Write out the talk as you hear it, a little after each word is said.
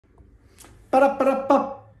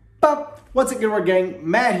What's it good, word gang?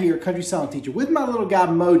 Matt here, country song teacher, with my little guy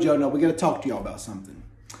Mojo. Now we got to talk to y'all about something.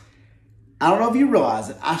 I don't know if you realize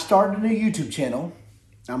it. I started a new YouTube channel.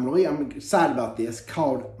 I'm excited about this,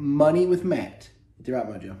 called Money with Matt. Get the right,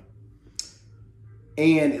 Mojo.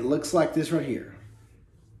 And it looks like this right here.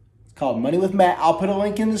 It's called Money with Matt. I'll put a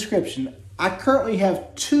link in the description. I currently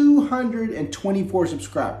have 224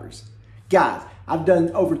 subscribers. Guys, I've done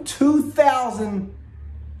over 2,000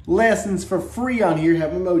 lessons for free on here.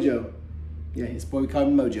 Have a Mojo. Yeah, it's boy we call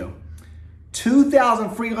him Mojo. 2,000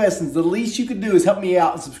 free lessons. The least you could do is help me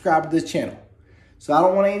out and subscribe to this channel. So I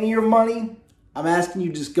don't want any of your money. I'm asking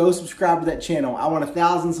you to just go subscribe to that channel. I want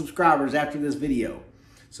 1,000 subscribers after this video.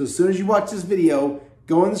 So as soon as you watch this video,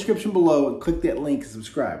 go in the description below and click that link and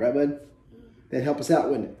subscribe. Right, bud? That'd help us out,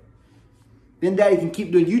 wouldn't it? Then Daddy can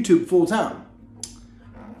keep doing YouTube full time.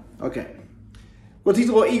 Okay. We'll teach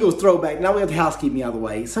a little Eagles throwback. Now we have the housekeeping out of the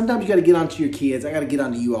way. Sometimes you got to get onto your kids. I got to get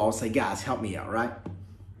onto you all and say, guys, help me out, right?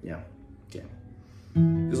 Yeah. Okay.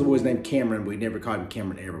 This little boy's named Cameron. We never called him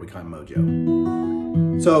Cameron ever. We called him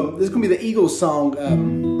Mojo. So this is going to be the Eagles song.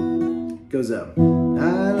 Goes up.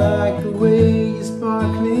 I like the way your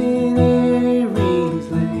sparkling earrings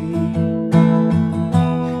lay.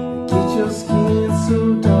 Get your skin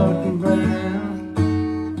so dark and brown.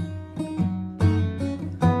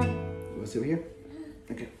 You want to sit over here?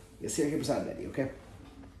 Okay. Yeah, sit here beside Daddy, okay?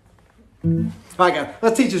 Alright guys,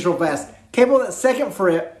 let's teach this real fast. Cable on that second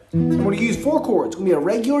fret. I'm going to use 4 chords. It's going to be a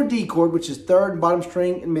regular D chord, which is 3rd, bottom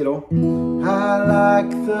string, and middle. I like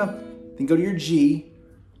the, then go to your G.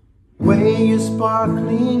 Way you're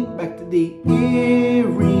sparkling, back to D.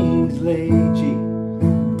 Earrings lay, G,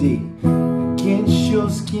 D. Against your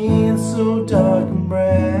skin so dark and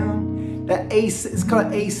brown. That A, it's called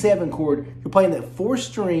an A7 chord. You're playing that 4th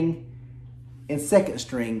string and 2nd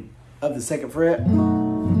string of the 2nd fret.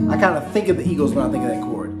 I kind of think of the Eagles when I think of that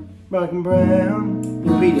chord. Dark and brown,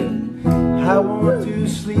 repeat it. I want to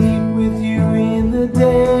sleep with you in the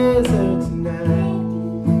desert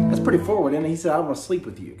tonight. That's pretty forward, and he said, I want to sleep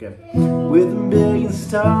with you, okay? With a million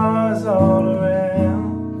stars all around.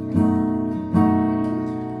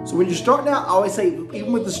 So when you're starting out, I always say,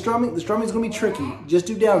 even with the strumming is going to be tricky. Just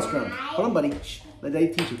do down strum. Hold on, buddy. Shh. Let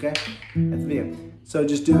Daddy teach you, okay? That's the video. So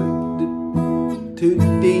just do 2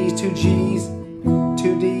 D's, 2 G's,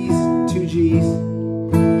 2 D's, 2 G's,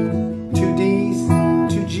 2 D's,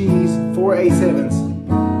 2 G's, 4 A7s.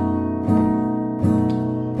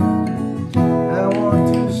 I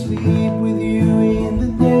want to sleep with you in the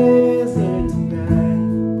desert tonight,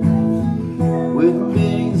 with a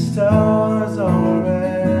million stars all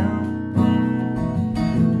around.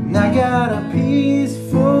 And I got a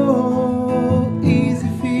peaceful, easy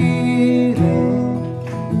feeling.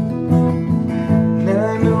 And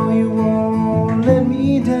I know you won't let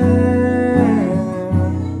me down,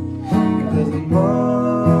 because I'm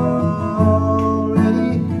already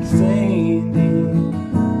standing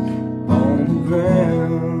on the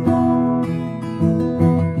ground.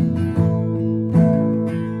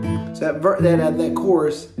 So that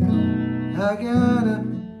chorus, I gotta,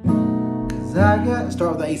 cause I gotta,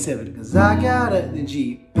 start with the A7, cause I gotta, then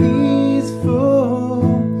G, peaceful,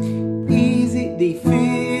 easy, D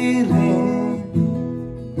feeling.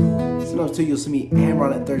 Sometimes too you'll see me hammer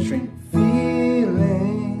on that 3rd string,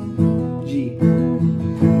 feeling, G.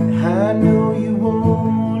 I know you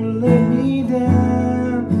won't let me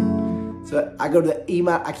down. So I go to the E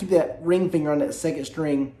minor, I keep that ring finger on that 2nd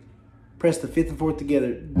string, press the 5th and 4th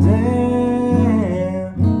together, down.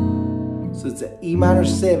 So it's an E minor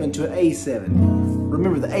 7 to an A7.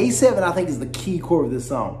 Remember, the A7 I think is the key chord of this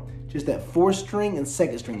song. Just that 4th string and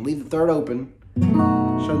 2nd string. Leave the 3rd open.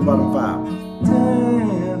 Show the bottom 5.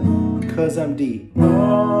 Down, cause I'm D. Already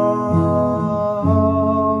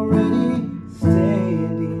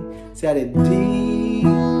standing. See, I did D, E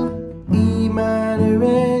minor,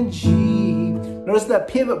 and G. Notice that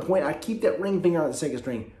pivot point, I keep that ring finger on the 2nd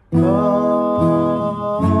string. Already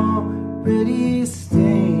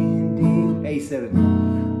standing, A7,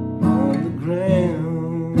 on the ground.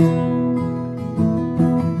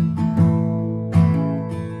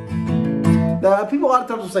 Now, people a lot of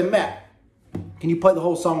times will say, Matt, can you play the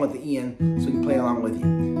whole song at the end so we can play along with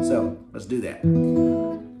you? So, let's do that.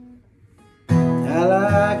 I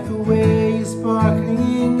like the way your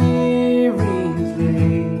sparkling earrings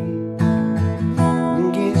lay.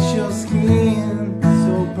 And get your skin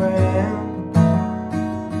so brown.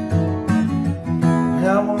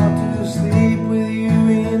 I want to sleep with you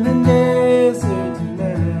in the desert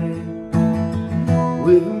tonight,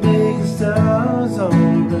 with big stars all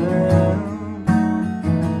around.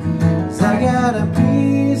 'Cause I got a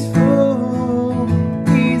peaceful,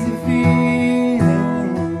 easy feeling.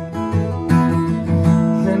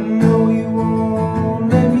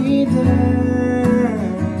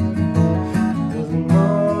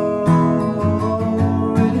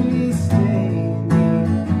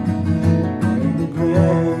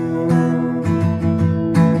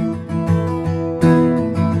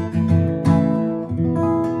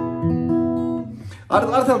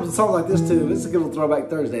 lot of times with songs like this too, this is a good little throwback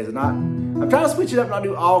Thursday, is it not? I'm trying to switch it up and not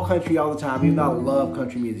do all country all the time, even though I love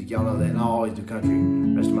country music. Y'all know that, and I'll always do country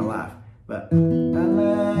the rest of my life. But I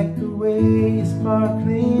like the way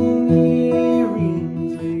sparkling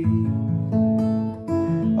earrings lay.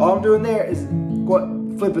 All I'm doing there is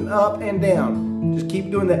flipping up and down. Just keep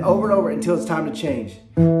doing that over and over until it's time to change.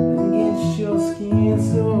 And get your skin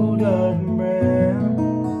so dark and brown.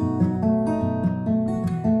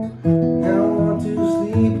 I want to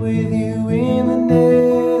sleep with you in the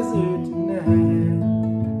desert tonight,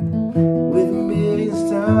 with a million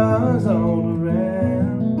stars all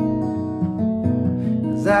around.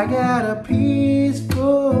 'Cause I got a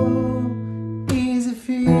peaceful, easy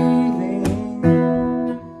feeling.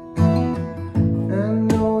 I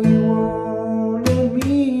know you won't let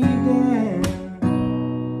me down,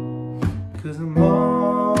 'cause I'm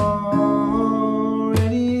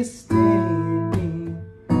already standing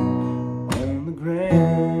on the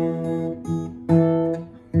ground.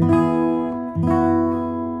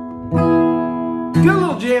 Good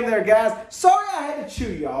little jam there, guys. Sorry I had to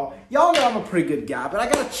chew y'all. Y'all know I'm a pretty good guy, but I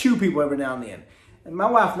gotta chew people every now and then. And my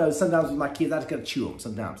wife knows sometimes with my kids, I just gotta chew them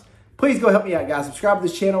sometimes. Please go help me out, guys. Subscribe to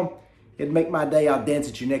this channel. It'd make my day. I'll dance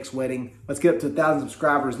at your next wedding. Let's get up to 1,000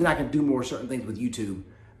 subscribers. Then I can do more certain things with YouTube.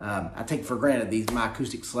 I take for granted my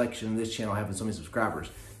acoustic selection of this channel having so many subscribers.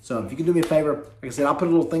 So if you can do me a favor, like I said, I'll put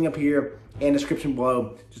a little thing up here and description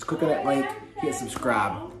below. Just click on that link, hit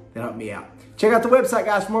subscribe. That'll help me out. Check out the website,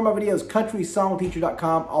 guys, for more of my videos,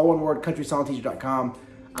 CountrySongTeacher.com, all one word, CountrySongTeacher.com.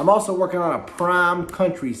 I'm also working on a prime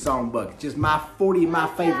country songbook. Just my 40, my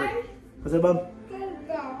favorite. What's that, bub?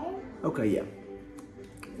 Okay, yeah.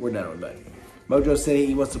 We're done with that. Mojo said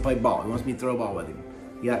he wants to play ball. He we throw a ball with him.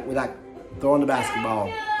 We like throwing the basketball.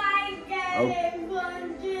 Oh.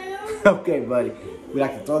 Okay, buddy. We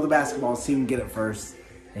like to throw the basketball and see him get it first.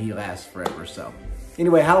 And he lasts forever, so.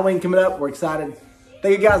 Anyway, Halloween coming up. We're excited.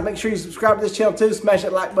 Thank you, guys. Make sure you subscribe to this channel, too. Smash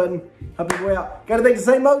that like button. Help people out. Got anything to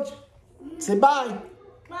say, Moj? Say bye.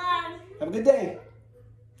 Bye. Have a good day.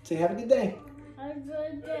 Say have a good day. Have a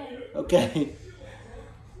good day. Okay.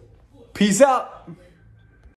 Peace out.